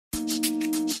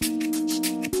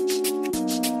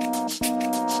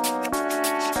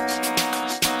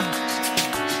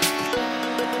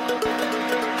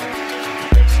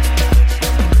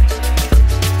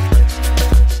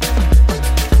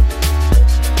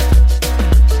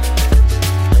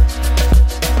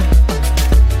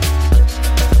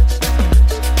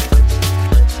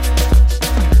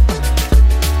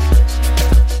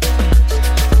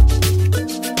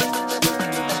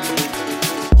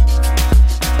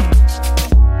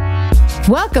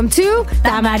Welcome to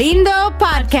Tamarindo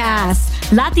Podcast.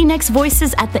 Latinx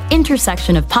voices at the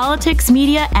intersection of politics,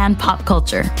 media, and pop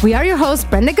culture. We are your hosts,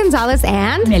 Brenda Gonzalez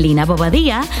and Melina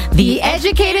Bobadilla, the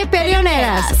Educated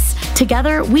Peleoneras.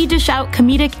 Together, we dish out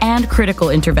comedic and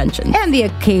critical interventions. And the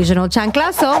occasional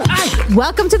chanclazo.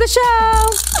 Welcome to the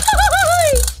show.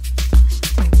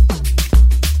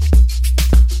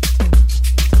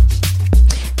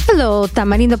 Hello,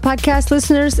 Tamarindo Podcast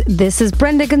listeners. This is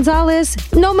Brenda Gonzalez.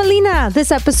 No, Melina, this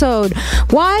episode.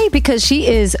 Why? Because she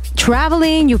is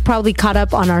traveling. You've probably caught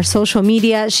up on our social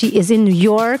media. She is in New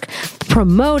York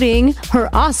promoting her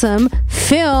awesome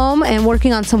film and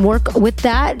working on some work with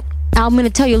that. I'm going to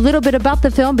tell you a little bit about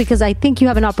the film because I think you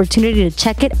have an opportunity to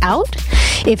check it out.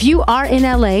 If you are in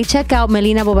LA, check out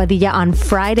Melina Bobadilla on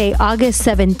Friday, August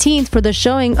 17th for the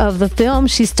showing of the film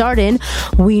she starred in,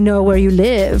 We Know Where You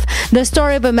Live. The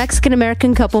story of a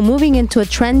Mexican-American couple moving into a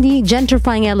trendy,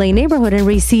 gentrifying LA neighborhood and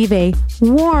receive a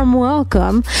warm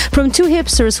welcome from two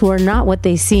hipsters who are not what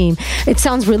they seem. It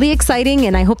sounds really exciting,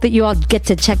 and I hope that you all get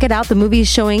to check it out. The movie is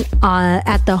showing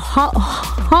at the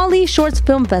Holly Shorts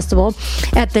Film Festival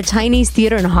at the Chinese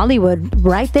Theater in Hollywood,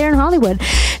 right there in Hollywood.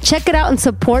 Check it out and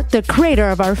support the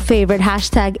creator of our favorite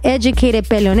hashtag Educated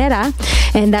Peleonera.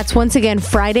 And that's once again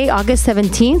Friday, August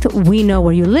 17th, We Know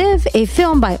Where You Live, a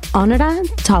film by Honora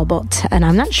Talbot. And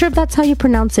I'm not sure if that's how you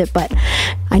pronounce it, but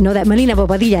I know that Melina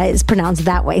Bobadilla is pronounced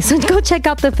that way. So go check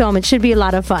out the film. It should be a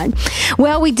lot of fun.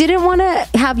 Well, we didn't want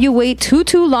to have you wait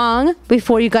too long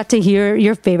before you got to hear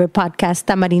your favorite podcast,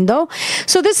 Tamarindo.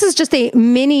 So this is just a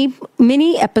mini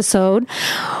episode.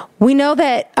 We know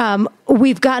that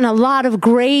we've gotten a lot of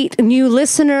great new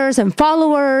listeners and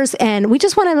followers, and we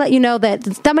just want to let you know that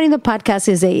Tamarindo Podcast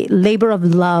is a labor of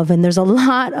love, and there's a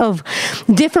lot of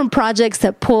different projects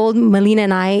that pulled Melina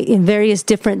and I in various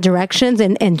different directions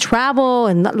and travel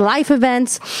and life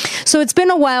events. So it's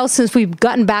been a while since we've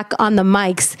gotten back on the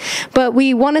mics, but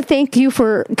we want to thank you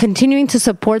for continuing to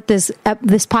support this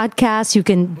podcast. You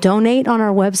can donate on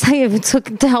our website if it's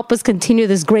to help us continue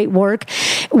this great work.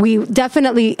 We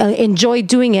definitely enjoy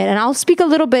doing it, and I'll speak a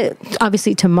little bit,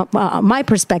 obviously, to my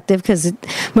perspective because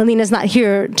Melina's not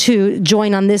here to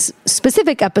join on this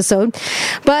specific episode.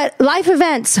 But life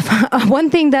events, one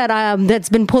thing that that's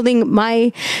been pulling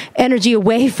my energy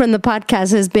away from the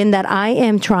podcast has been that I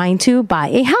am trying to buy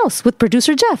a house with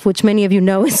producer Jeff, which many of you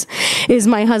know is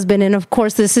my husband. And of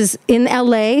course, this is in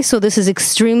LA, so this is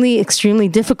extremely, extremely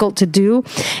difficult to do.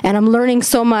 And I'm learning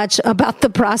so much about the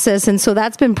process. And so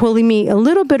that's been pulling me a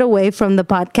little bit away from the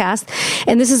podcast.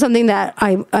 And this is something that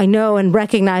I know and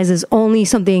recognize is only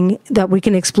something that we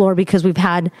can explore because we've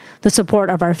had the support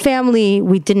of our family.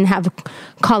 We didn't have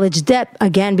college debt,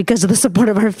 again, because of the support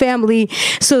of our family.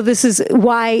 So this is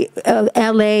why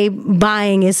LA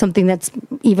buying is something that's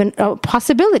even a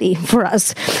possibility for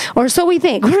us, or so we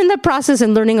think. We're in the process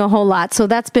and learning a whole lot. So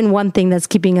that's been one thing that's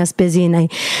keeping us busy. And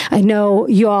I know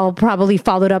you all probably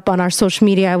followed up on our social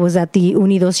media. I was at the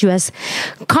Unidos US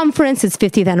conference, its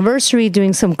 50th anniversary,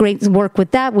 doing some great work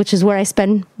with that, which is where I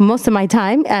spend most of my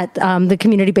time at the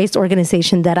community-based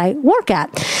organization that I work at.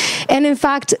 And in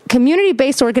fact,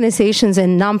 community-based organizations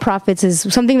and nonprofits is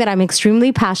something that I'm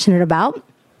extremely passionate about.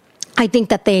 I think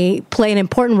that they play an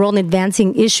important role in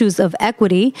advancing issues of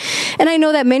equity. And I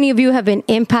know that many of you have been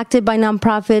impacted by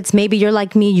nonprofits. Maybe you're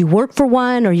like me, you work for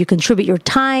one, or you contribute your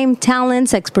time,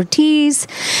 talents, expertise.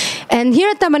 And here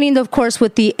at Tamarindo, of course,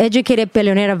 with the Educated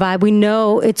Peleonera vibe, we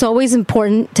know it's always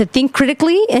important to think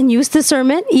critically and use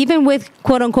discernment, even with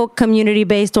quote-unquote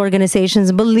community-based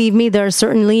organizations. Believe me, there are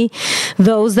certainly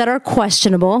those that are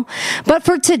questionable. But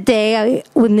for today,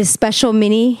 in this special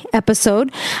mini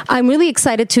episode, I'm really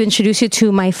excited to introduce you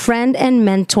to my friend and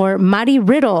mentor, Mari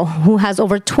Riddle, who has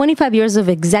over 25 years of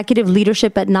executive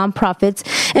leadership at nonprofits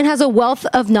and has a wealth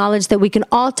of knowledge that we can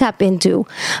all tap into.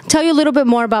 I'll tell you a little bit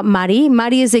more about Mari.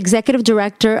 Mari is executive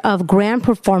director of Grand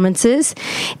Performances,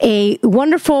 a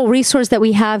wonderful resource that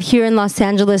we have here in Los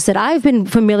Angeles that I've been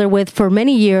familiar with for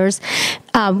many years.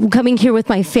 Coming here with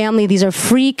my family, these are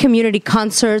free community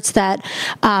concerts that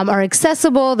are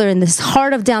accessible. They're in this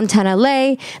heart of downtown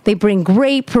LA. They bring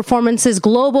great performances,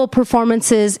 global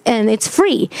performances, and it's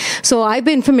free. So I've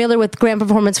been familiar with Grand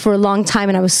Performance for a long time,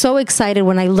 and I was so excited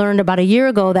when I learned about a year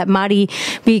ago that Mari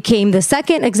became the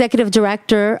second executive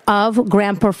director of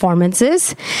Grand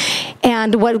Performances.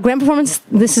 And what Grand Performance,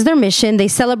 this is their mission. They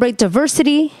celebrate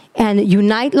diversity and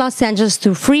unite Los Angeles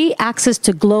through free access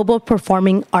to global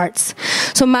performing arts.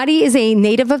 So Mari is a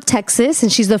native of Texas,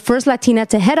 and she's the first Latina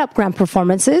to head up Grand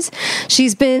Performances.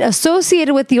 She's been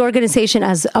associated with the organization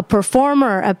as a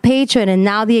performer, a patron, and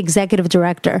now the executive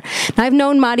director. Now, I've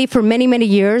known Mari for many, many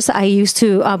years. I used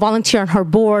to volunteer on her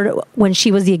board when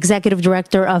she was the executive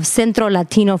director of Centro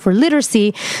Latino for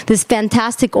Literacy, this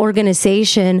fantastic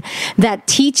organization that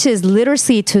teaches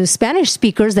literacy to Spanish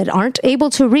speakers that aren't able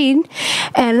to read,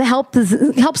 and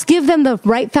helps give them the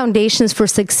right foundations for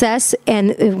success.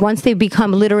 And once they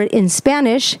become literate in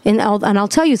Spanish, and I'll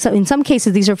tell you, in some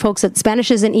cases, these are folks that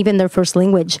Spanish isn't even their first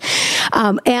language,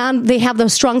 and they have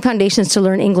those strong foundations to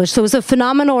learn English. So it's a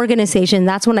phenomenal organization.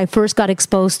 That's when I first got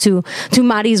exposed to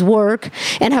Mari's work,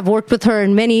 and have worked with her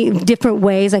in many different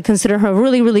ways. I consider her a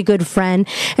really, really good friend.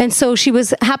 And so she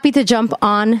was happy to jump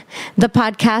on the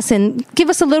podcast and give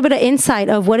us a little bit of insight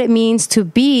of what it means to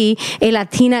be a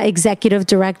Latina executive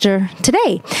director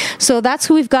today. So that's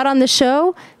who we've got on the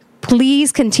show.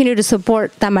 Please continue to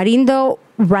support Tamarindo.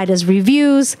 Write us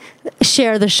reviews,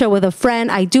 share the show with a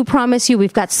friend. I do promise you,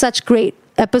 we've got such great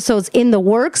episodes in the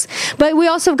works, but we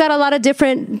also have got a lot of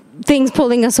different things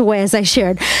pulling us away, as I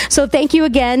shared. So thank you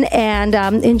again, and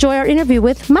enjoy our interview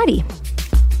with Mari.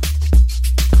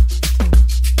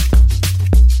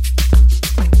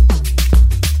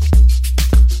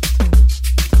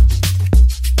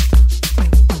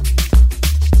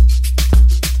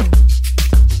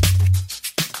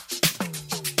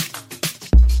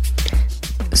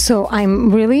 So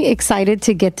I'm really excited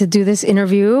to get to do this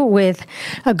interview with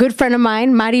a good friend of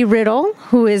mine, Mari Riddle,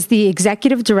 who is the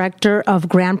executive director of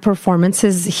Grand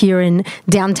Performances here in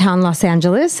downtown Los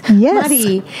Angeles. Yes.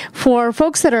 Mari, for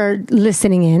folks that are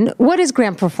listening in, what is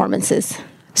Grand Performances?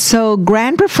 So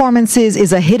Grand Performances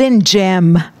is a hidden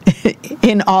gem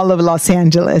in all of Los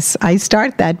Angeles. I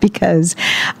start that because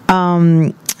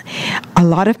a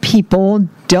lot of people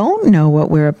don't know what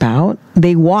we're about.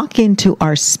 They walk into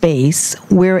our space.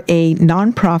 We're a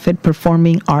nonprofit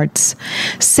performing arts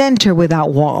center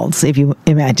without walls, if you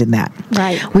imagine that.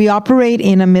 Right. We operate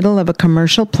in the middle of a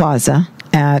commercial plaza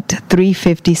at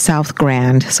 350 South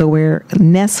Grand. So we're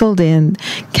nestled in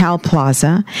Cal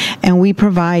Plaza, and we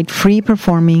provide free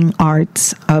performing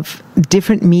arts of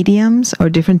different mediums or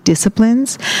different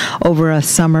disciplines over a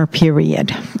summer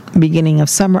period, beginning of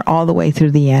summer all the way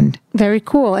through the end. Very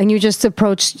cool. And you just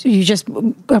approached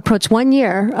 1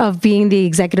 year of being the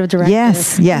executive director.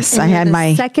 Yes. And I had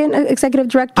my second executive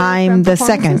director. I'm the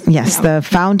second. Yes. Yeah. The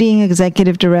founding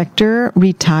executive director,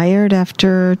 retired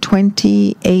after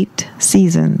 28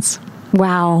 seasons.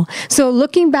 Wow. So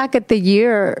looking back at the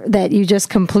year that you just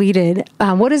completed,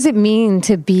 what does it mean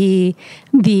to be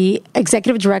the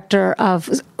executive director of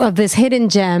this hidden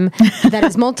gem that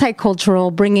is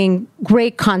multicultural, bringing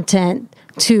great content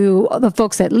to the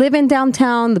folks that live in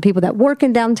downtown, the people that work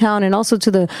in downtown, and also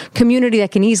to the community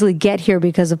that can easily get here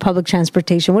because of public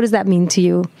transportation? What does that mean to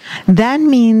you? That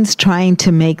means trying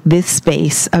to make this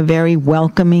space a very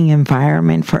welcoming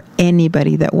environment for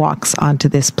anybody that walks onto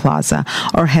this plaza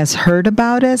or has heard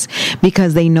about us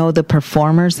because they know the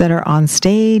performers that are on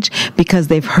stage, because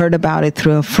they've heard about it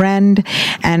through a friend,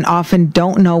 and often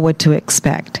don't know what to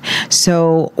expect.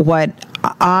 So what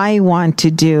I want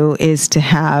to do is to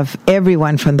have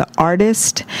everyone, from the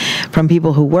artist, from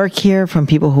people who work here, from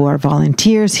people who are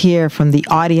volunteers here, from the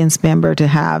audience member, to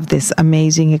have this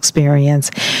amazing experience,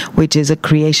 which is a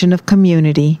creation of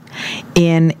community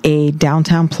in a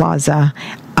downtown plaza.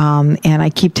 And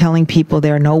I keep telling people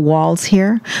there are no walls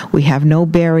here. We have no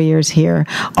barriers here.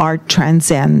 Art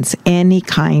transcends any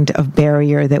kind of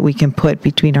barrier that we can put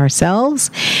between ourselves.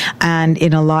 And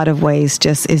in a lot of ways,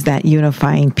 just is that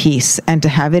unifying piece. And to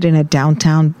have it in a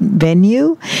downtown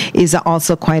venue is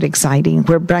also quite exciting.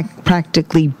 We're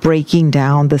practically breaking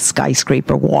down the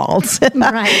skyscraper walls.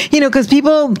 Right. Because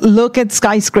people look at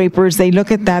skyscrapers, they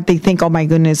look at that, they think, oh my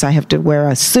goodness, I have to wear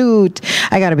a suit.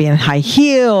 I got to be in high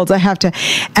heels. I have to.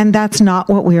 And that's not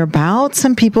what we're about.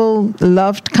 Some people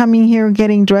loved coming here,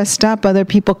 getting dressed up. Other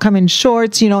people come in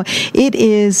shorts. It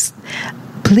is,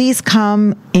 please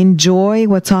come, enjoy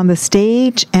what's on the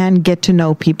stage, and get to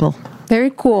know people.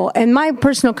 Very cool. And my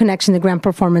personal connection to Grand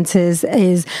Performances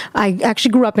is I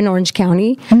actually grew up in Orange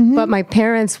County, but my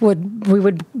parents we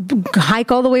would hike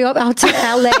all the way up out to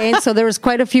LA. And so there was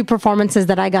quite a few performances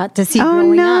that I got to see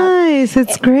growing up. Oh, nice.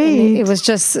 It's great. It was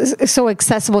just so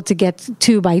accessible to get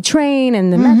to by train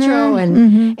and the metro.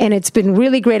 And it's been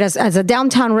really great as a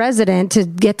downtown resident to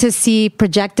get to see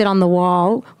projected on the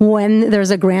wall when there's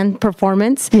a grand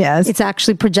performance. Yes. It's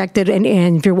actually projected.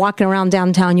 And if you're walking around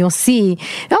downtown, you'll see,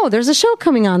 there's a show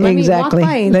coming on. Let exactly. me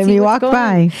walk by. Let me walk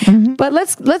by. Mm-hmm. But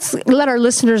let's let our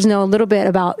listeners know a little bit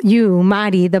about you,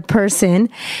 Mari, the person.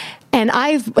 And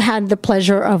I've had the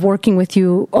pleasure of working with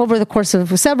you over the course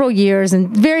of several years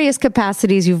in various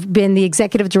capacities. You've been the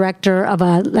executive director of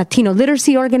a Latino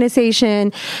literacy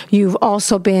organization. You've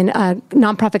also been a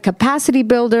nonprofit capacity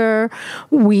builder.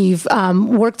 We've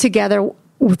worked together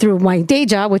through my day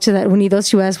job, which is at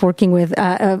Unidos US, working with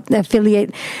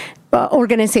affiliate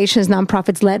organizations,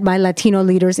 nonprofits led by Latino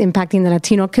leaders impacting the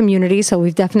Latino community. So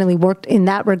we've definitely worked in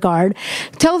that regard.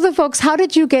 Tell the folks, how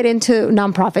did you get into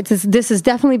nonprofits? This has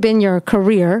definitely been your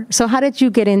career. So how did you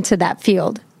get into that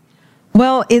field?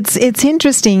 Well, it's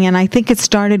interesting, and I think it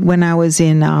started when I was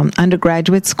in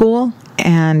undergraduate school.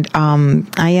 And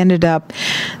I ended up,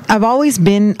 I've always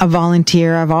been a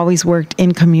volunteer. I've always worked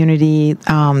in community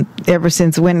ever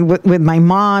since with my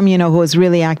mom, who was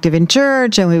really active in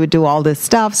church, and we would do all this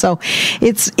stuff. So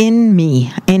it's in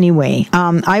me anyway.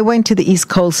 I went to the East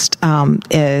Coast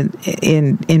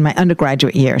in my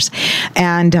undergraduate years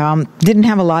and didn't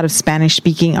have a lot of Spanish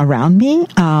speaking around me.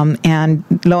 And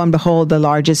lo and behold, the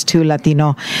largest two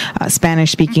Latino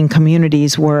Spanish speaking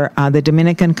communities were the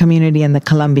Dominican community and the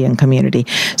Colombian community.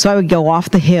 So I would go off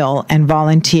the hill and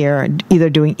volunteer, either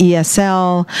doing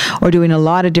ESL or doing a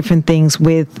lot of different things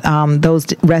with those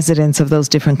residents of those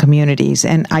different communities.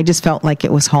 And I just felt like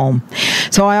it was home.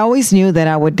 So I always knew that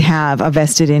I would have a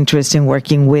vested interest in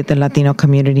working with the Latino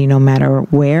community no matter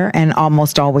where, and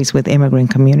almost always with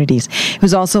immigrant communities. It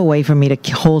was also a way for me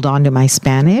to hold on to my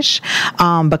Spanish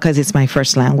because it's my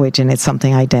first language and it's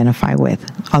something I identify with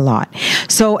a lot.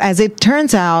 So as it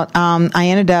turns out, I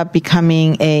ended up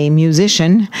becoming a musician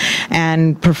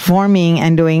and performing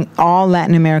and doing all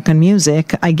Latin American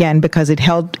music, again, because it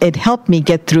helped me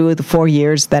get through the 4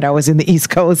 years that I was in the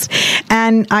East Coast.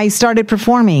 And I started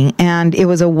performing, and it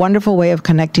was a wonderful way of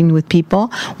connecting with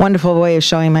people, wonderful way of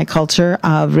showing my culture,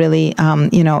 of really,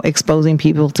 exposing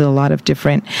people to a lot of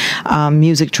different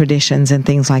music traditions and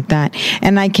things like that.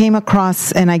 And I came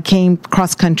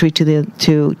cross country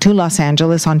to Los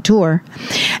Angeles on tour,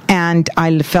 and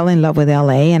I fell in love with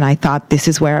LA, and I thought, this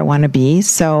is where I want to be.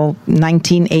 So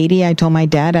 1980, I told my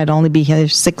dad I'd only be here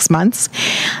 6 months,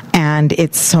 and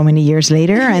it's so many years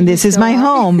later, and this is my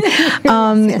home.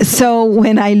 So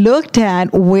when I looked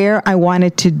at where I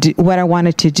wanted to do, what I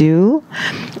wanted to do,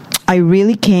 I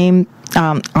really came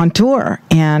on tour,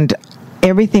 and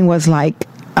everything was like,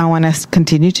 I want to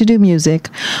continue to do music.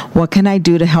 What can I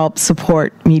do to help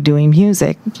support me doing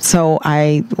music? So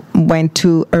I went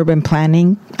to urban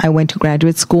planning. I went to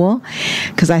graduate school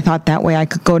because I thought that way I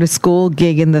could go to school,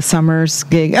 gig in the summers,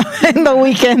 gig in the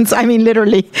weekends. I mean,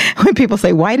 literally, when people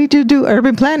say, why did you do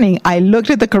urban planning? I looked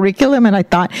at the curriculum and I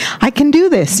thought, I can do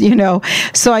this,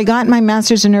 So I got my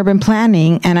master's in urban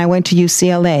planning and I went to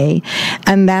UCLA,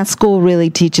 and that school really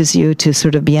teaches you to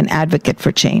sort of be an advocate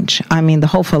for change. I mean, the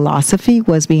whole philosophy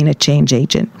was being a change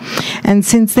agent. And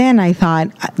since then, I thought,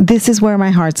 this is where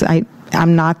my heart's...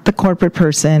 I'm not the corporate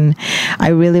person. I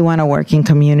really want to work in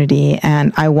community,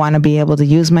 and I want to be able to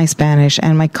use my Spanish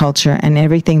and my culture and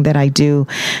everything that I do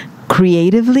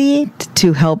creatively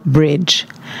to help bridge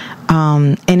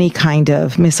any kind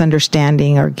of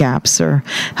misunderstanding or gaps, or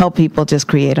help people just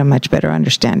create a much better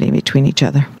understanding between each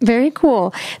other. Very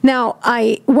cool. Now,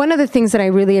 one of the things that I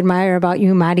really admire about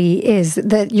you, Mari, is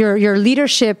that your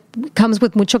leadership comes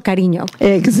with mucho cariño.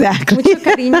 Exactly. Mucho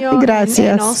cariño. Gracias.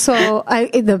 And also,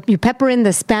 you pepper in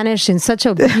the Spanish in such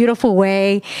a beautiful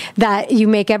way that you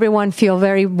make everyone feel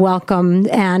very welcome.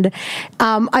 And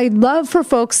I'd love for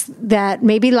folks that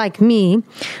maybe like me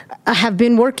have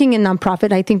been working in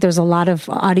nonprofit. I think there's a lot of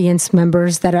audience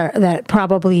members that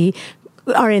probably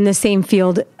are in the same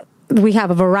field. We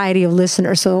have a variety of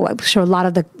listeners, so I'm sure a lot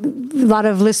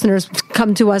of listeners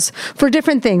come to us for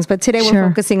different things. But today we're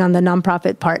focusing on the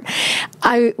nonprofit part.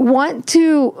 I want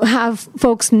to have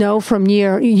folks know from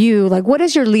you, like, what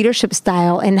is your leadership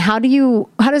style, and how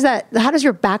does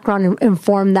your background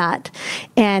inform that,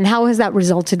 and how has that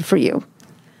resulted for you?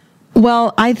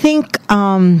 Well, I think.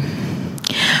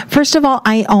 First of all,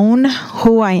 I own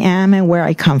who I am and where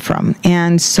I come from.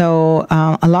 And so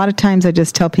a lot of times I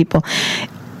just tell people,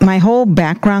 my whole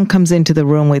background comes into the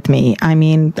room with me. I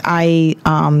mean,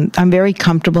 I'm very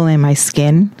comfortable in my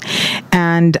skin,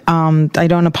 and I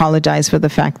don't apologize for the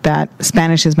fact that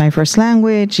Spanish is my first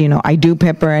language. I do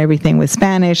pepper everything with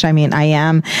Spanish. I mean, I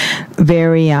am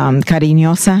very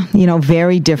cariñosa,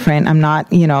 very different. I'm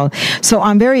not, so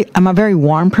I'm a very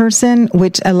warm person,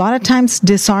 which a lot of times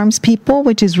disarms people,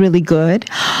 which is really good.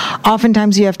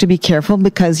 Oftentimes you have to be careful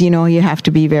because, you have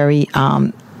to be very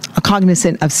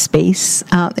cognizant of space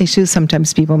issues.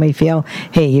 Sometimes people may feel,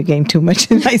 hey, you're getting too much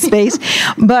in my space.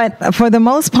 But for the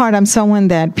most part, I'm someone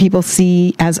that people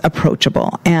see as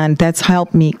approachable, and that's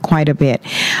helped me quite a bit.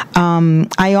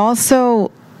 I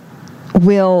also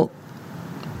will...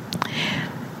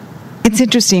 It's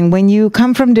interesting. When you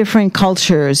come from different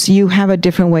cultures, you have a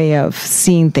different way of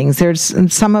seeing things.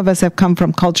 Some of us have come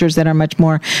from cultures that are much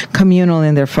more communal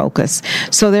in their focus.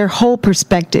 So their whole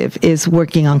perspective is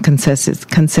working on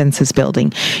consensus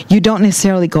building. You don't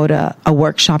necessarily go to a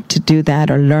workshop to do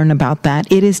that or learn about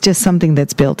that. It is just something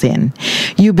that's built in.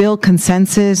 You build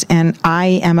consensus, and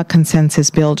I am a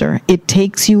consensus builder. It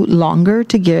takes you longer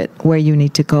to get where you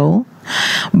need to go.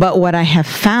 But what I have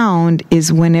found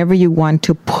is whenever you want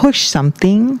to push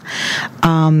something,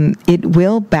 it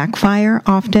will backfire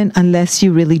often unless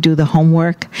you really do the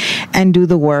homework and do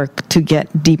the work to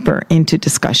get deeper into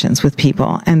discussions with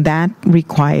people. And that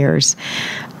requires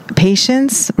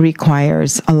patience,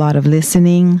 requires a lot of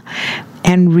listening,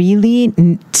 and really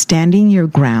standing your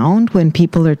ground when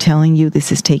people are telling you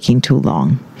this is taking too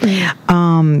long.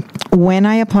 When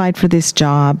I applied for this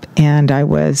job, and I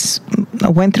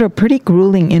went through a pretty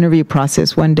grueling interview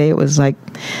process. One day it was like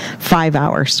 5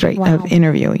 hours straight of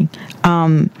interviewing.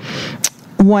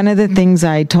 One of the things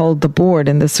I told the board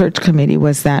and the search committee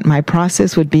was that my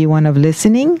process would be one of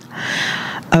listening,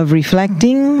 of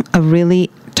reflecting, of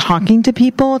really talking to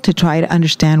people to try to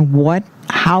understand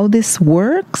how this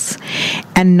works,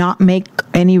 and not make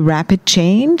any rapid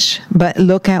change, but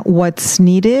look at what's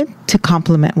needed to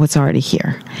complement what's already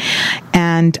here.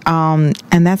 And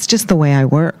that's just the way I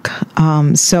work.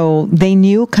 So they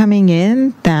knew coming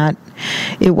in that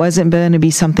it wasn't going to be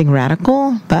something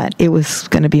radical, but it was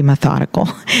going to be methodical.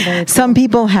 Cool. Some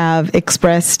people have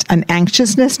expressed an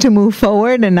anxiousness to move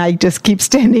forward, and I just keep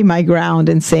standing my ground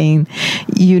and saying,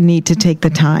 you need to take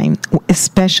the time,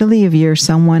 especially if you're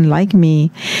someone like me.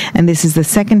 And this is the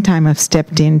second time I've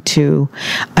stepped into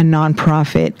a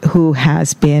nonprofit who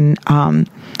has been... I'm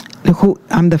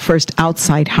the first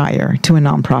outside hire to a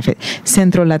nonprofit,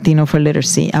 Centro Latino for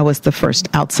Literacy. I was the first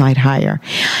outside hire.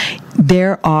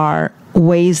 There are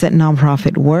ways that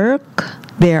nonprofit work.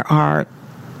 There are,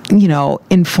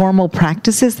 informal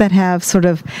practices that have sort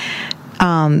of,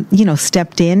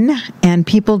 stepped in, and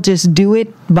people just do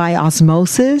it by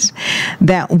osmosis,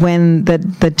 that when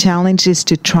the challenge is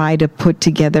to try to put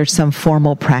together some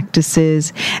formal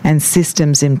practices and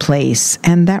systems in place,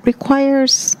 and that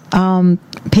requires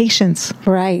patience,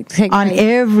 right, on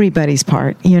everybody's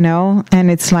part,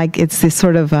 and it's this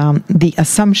sort of the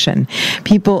assumption.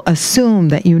 People assume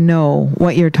that you know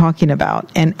what you're talking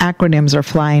about, and acronyms are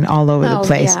flying all over the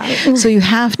place. Yeah. So you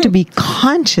have to be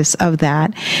conscious of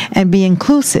that and be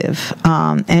inclusive,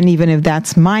 and even if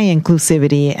that's my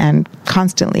inclusivity, and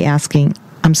constantly asking,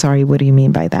 I'm sorry, what do you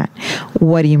mean by that?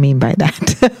 What do you mean by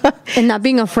that? And not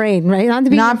being afraid, right?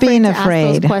 Not being afraid.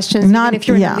 Ask those questions, even if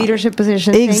you're in a leadership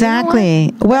position. Exactly.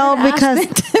 Saying, well, because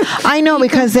I know,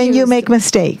 because then you make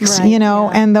mistakes, right,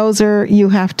 and those are, you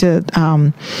have to,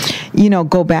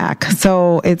 go back.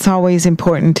 So it's always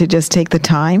important to just take the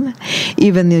time,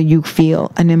 even though you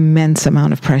feel an immense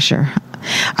amount of pressure.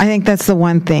 I think that's the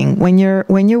one thing. When you're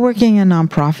working in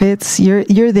nonprofits,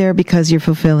 you're there because you're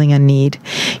fulfilling a need.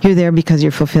 You're there because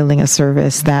you're fulfilling a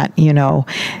service that,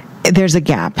 there's a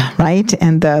gap, right?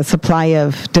 And the supply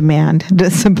and demand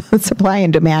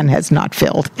has not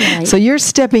filled. Right. So you're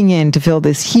stepping in to fill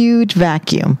this huge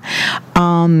vacuum.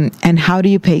 And how do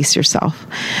you pace yourself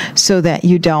so that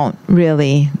you don't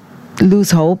really lose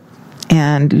hope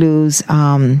and lose,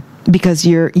 because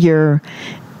you're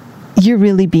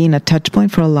really being a touch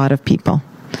point for a lot of people.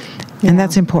 And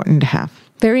that's important to have.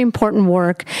 Very important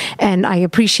work, and I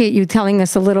appreciate you telling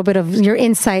us a little bit of your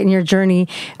insight and your journey.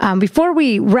 Before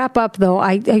we wrap up, though,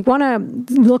 I want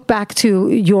to look back to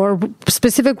your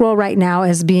specific role right now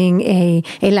as being a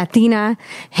Latina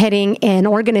heading an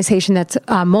organization that's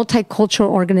a multicultural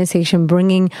organization,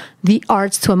 bringing the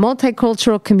arts to a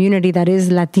multicultural community that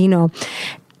is Latino.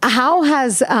 How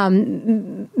has,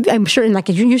 I'm sure, like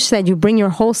you said, you bring your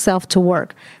whole self to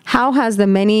work. How has the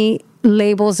many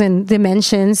labels and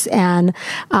dimensions and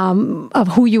of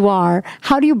who you are,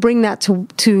 how do you bring that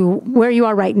to where you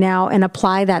are right now and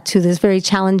apply that to this very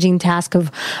challenging task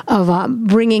of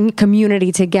bringing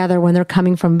community together when they're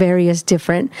coming from various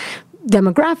different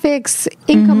demographics,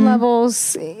 income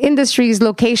levels, industries,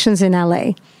 locations in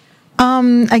LA?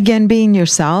 Again, being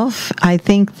yourself. I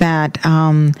think that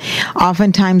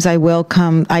oftentimes I will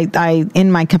come. I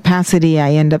in my capacity,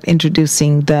 I end up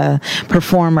introducing the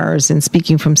performers and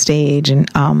speaking from stage,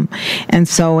 and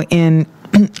so in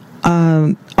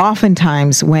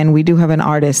oftentimes when we do have an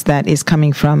artist that is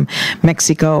coming from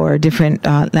Mexico or a different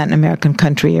Latin American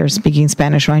country or speaking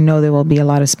Spanish, or I know there will be a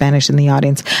lot of Spanish in the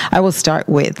audience, I will start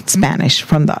with Spanish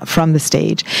from the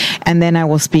stage, and then I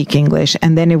will speak English.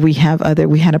 And then if we had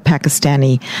a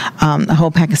Pakistani, a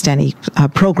whole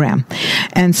Pakistani program,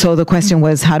 and so the question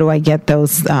was, how do I get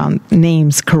those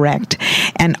names correct?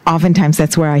 And oftentimes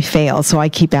that's where I fail. So I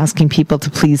keep asking people to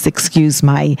please excuse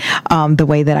my the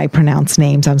way that I pronounce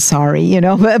names. I'm sorry,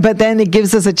 but then it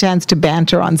gives us a chance to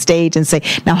banter on stage and say,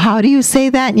 now how do you say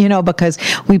that? Because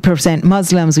we present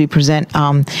Muslims, we present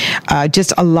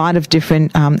just a lot of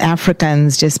different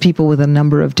Africans, just people with a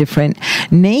number of different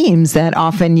names that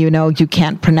often, you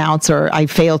can't pronounce, or I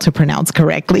fail to pronounce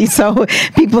correctly. So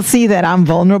people see that I'm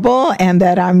vulnerable and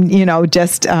that I'm,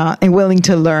 just willing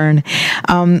to learn.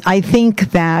 I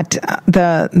think that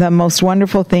the most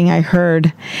wonderful thing I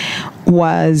heard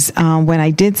was when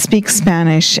I did speak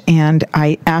Spanish, and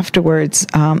afterwards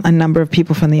a number of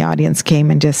people from the audience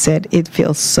came and just said, it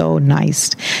feels so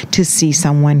nice to see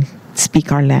someone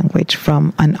speak our language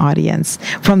from an audience,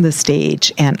 from the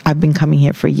stage. And I've been coming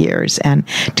here for years, and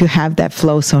to have that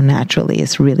flow so naturally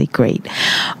is really great.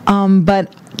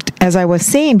 But as I was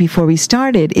saying before we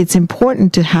started, it's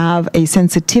important to have a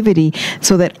sensitivity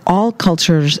so that all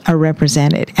cultures are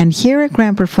represented. And here at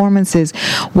Grand Performances,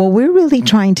 what we're really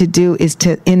trying to do is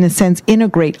to, in a sense,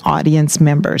 integrate audience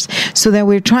members, so that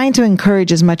we're trying to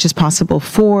encourage as much as possible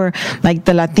for like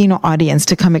the Latino audience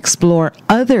to come explore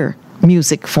other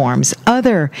music forms,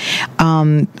 other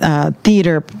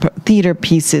theater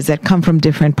pieces that come from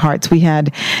different parts. We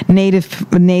had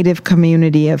native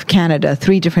community of Canada,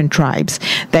 3 different tribes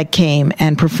that came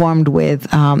and performed with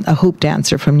a hoop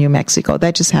dancer from New Mexico.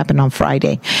 That just happened on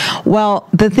Friday. Well,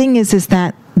 the thing is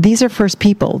that these are First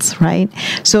Peoples, right?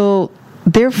 So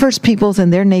their First Peoples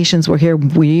and their nations were here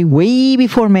way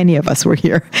before many of us were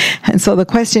here. And so the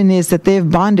question is that they've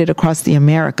bonded across the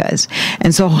Americas.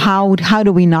 And so how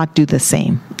do we not do the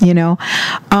same,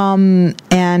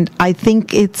 And I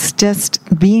think it's just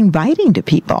being inviting to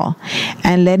people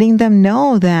and letting them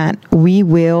know that we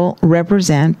will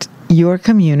represent your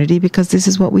community, because this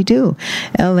is what we do.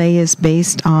 LA is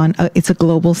based on, it's a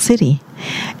global city,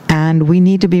 and we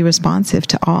need to be responsive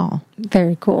to all.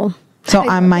 Very cool. So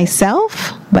I'm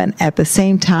myself, but at the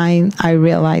same time, I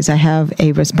realize I have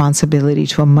a responsibility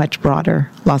to a much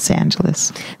broader Los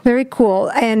Angeles. Very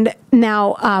cool. And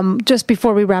now, just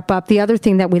before we wrap up, the other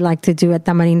thing that we like to do at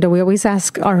Tamarindo, we always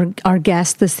ask our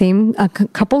guests the same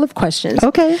couple of questions.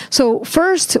 Okay. So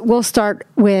first, we'll start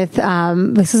with,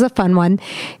 this is a fun one.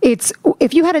 It's,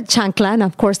 if you had a chancla, and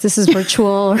of course this is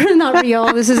virtual, not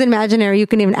real, this is imaginary, you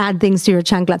can even add things to your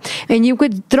chancla, and you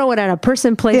could throw it at a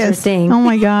person, place, or thing. Oh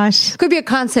my gosh. Could be a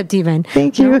concept even.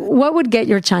 Thank you. What would get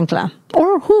your chancla?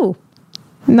 Or who?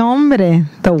 No, hombre,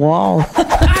 the wall.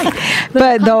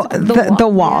 But the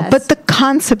wall. Yes. But the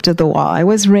concept of the wall. I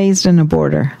was raised in a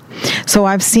border. So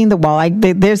I've seen the wall.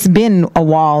 There's been a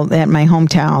wall at my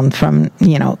hometown from,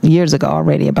 years ago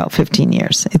already, about 15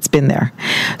 years. It's been there.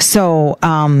 So,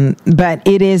 but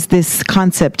it is this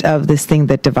concept of this thing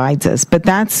that divides us. But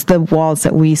that's the walls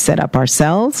that we set up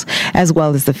ourselves, as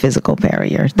well as the physical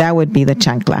barrier. That would be the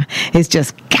chancla. It's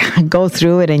just go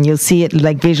through it and you'll see it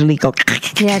like visually go.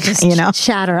 Yeah, just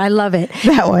shatter. I love it.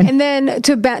 That one. And then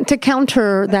to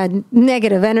counter that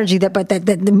negative energy,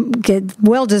 that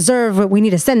well deserved, we need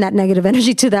to send that negative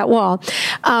energy to that wall.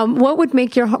 What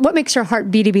makes your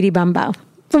heart beady bam bow?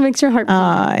 What makes your heart beat?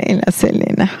 Ay, la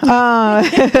Selena.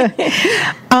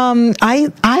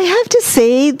 I have to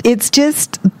say, it's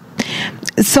just.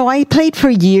 So I played for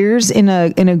years in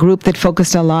a group that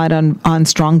focused a lot on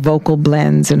strong vocal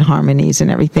blends and harmonies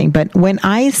and everything. But when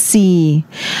I see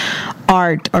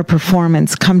art or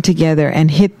performance come together and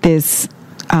hit this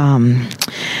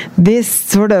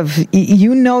sort of,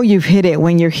 you've hit it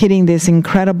when you're hitting this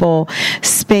incredible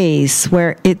space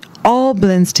where it all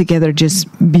blends together just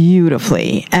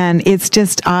beautifully. And it's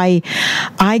just, I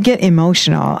get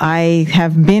emotional. I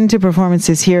have been to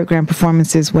performances here at Grand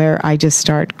Performances where I just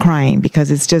start crying because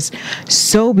it's just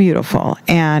so beautiful.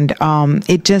 And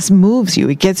it just moves you.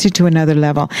 It gets you to another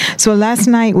level. So last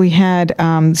night we had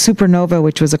Supernova,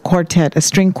 which was a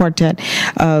string quartet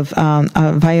of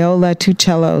a viola, 2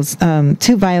 cellos,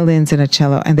 2 violins and a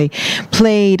cello. And they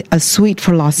played a suite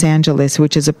for Los Angeles,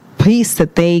 which is a piece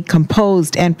that they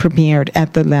composed and premiered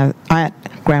at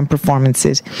Grand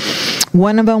Performances.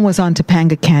 one of them was on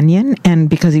Topanga Canyon, and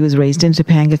because he was raised in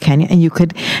Topanga Canyon, and you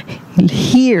could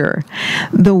hear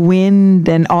the wind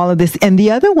and all of this. And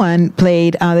the other one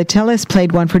played, the cellist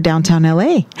played one for downtown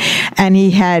LA, and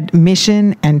he had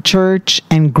mission and church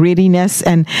and grittiness,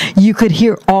 and you could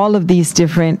hear all of these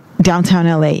different downtown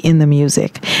LA in the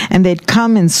music, and they'd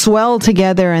come and swell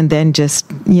together and then just,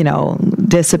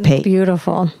 dissipate.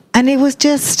 Beautiful. And it was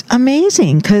just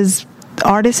amazing because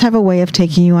artists have a way of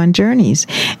taking you on journeys.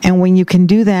 And when you can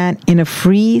do that in a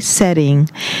free setting,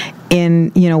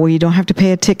 where you don't have to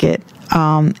pay a ticket,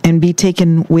 and be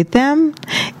taken with them,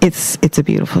 it's a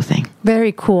beautiful thing.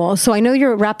 Very cool. So I know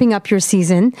you're wrapping up your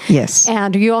season. Yes.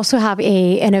 And you also have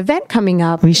an event coming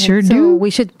up. We sure do. do.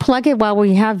 We should plug it while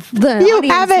we have the You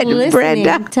have it, listening.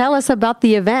 Brenda. Tell us about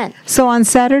the event. So on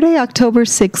Saturday, October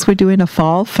 6th, we're doing a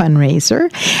fall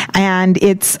fundraiser. And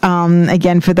it's,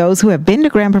 again, for those who have been to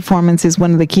Grand Performances,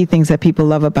 one of the key things that people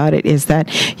love about it is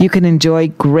that you can enjoy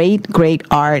great, great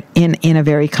art in a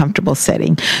very comfortable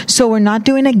setting. So we're not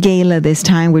doing a gala this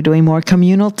time. We're doing more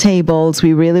communal tables.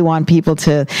 We really want people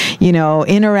to,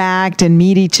 interact and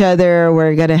meet each other.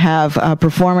 We're going to have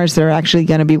performers that are actually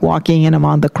going to be walking in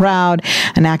among the crowd,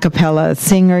 an a cappella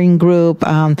singing group.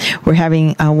 We're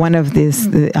having one of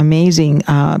the amazing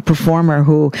performer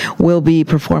who will be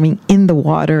performing in the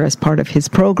water as part of his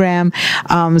program.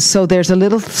 So there's a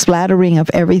little splattering of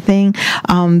everything.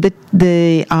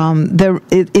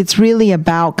 It's really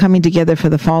about coming together for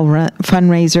the fall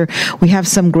fundraiser. We have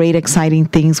some great, exciting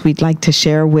things we'd like to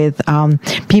share with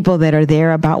people that are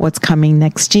there about what's coming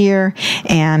next year.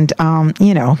 And, I'll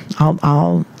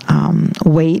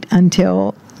wait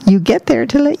until you get there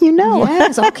to let you know.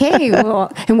 Yes, okay.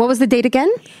 Well, and what was the date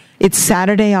again? It's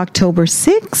Saturday, October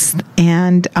 6th,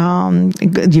 and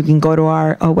you can go to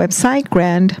our website,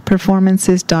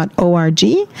 grandperformances.org.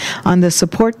 On the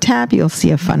support tab, you'll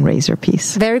see a fundraiser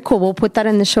piece. Very cool. We'll put that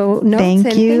in the show notes.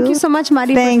 Thank you. Thank you so much,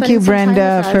 Mari. Thank you,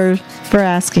 Brenda, for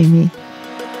asking me.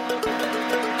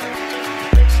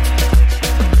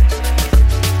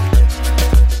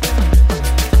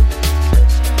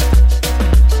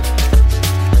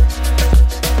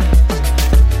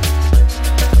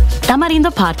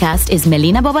 Tamarindo Podcast is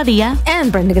Melina Bobadilla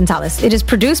and Brenda Gonzalez. It is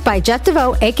produced by Jeff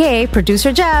DeVoe, a.k.a.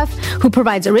 Producer Jeff, who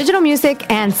provides original music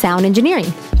and sound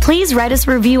engineering. Please write us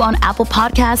a review on Apple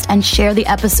Podcasts and share the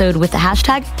episode with the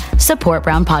hashtag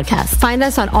 #SupportBrownPodcast. Find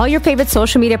us on all your favorite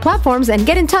social media platforms and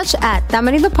get in touch at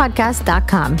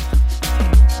tamarindopodcast.com.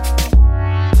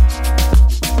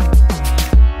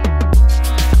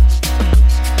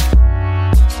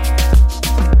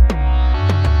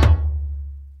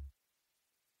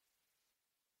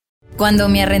 Cuando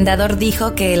mi arrendador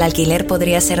dijo que el alquiler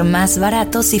podría ser más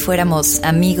barato si fuéramos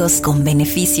amigos con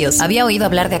beneficios. Había oído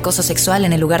hablar de acoso sexual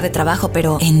en el lugar de trabajo,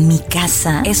 pero en mi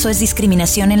casa, eso es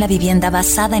discriminación en la vivienda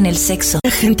basada en el sexo.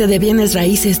 La gente de bienes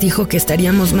raíces dijo que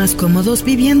estaríamos más cómodos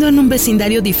viviendo en un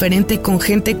vecindario diferente con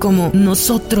gente como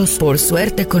nosotros. Por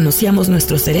suerte conocíamos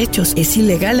nuestros derechos. Es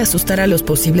ilegal asustar a los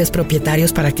posibles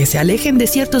propietarios para que se alejen de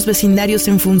ciertos vecindarios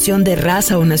en función de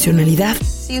raza o nacionalidad.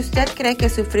 Si usted cree que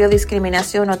sufrió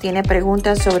discriminación o tiene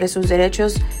preguntas sobre sus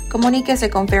derechos, comuníquese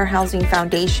con Fair Housing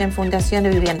Foundation, Fundación de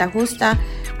Vivienda Justa,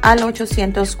 al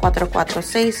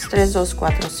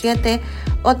 800-446-3247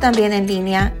 o también en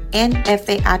línea en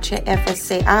fhfca.org.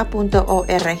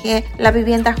 La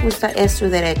vivienda justa es su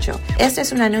derecho. Este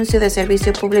es un anuncio de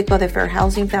servicio público de Fair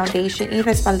Housing Foundation y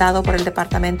respaldado por el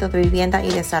Departamento de Vivienda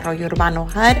y Desarrollo Urbano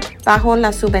HUD bajo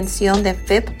la subvención de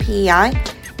FIP-PI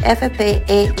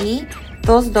FPEI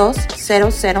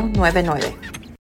 220099.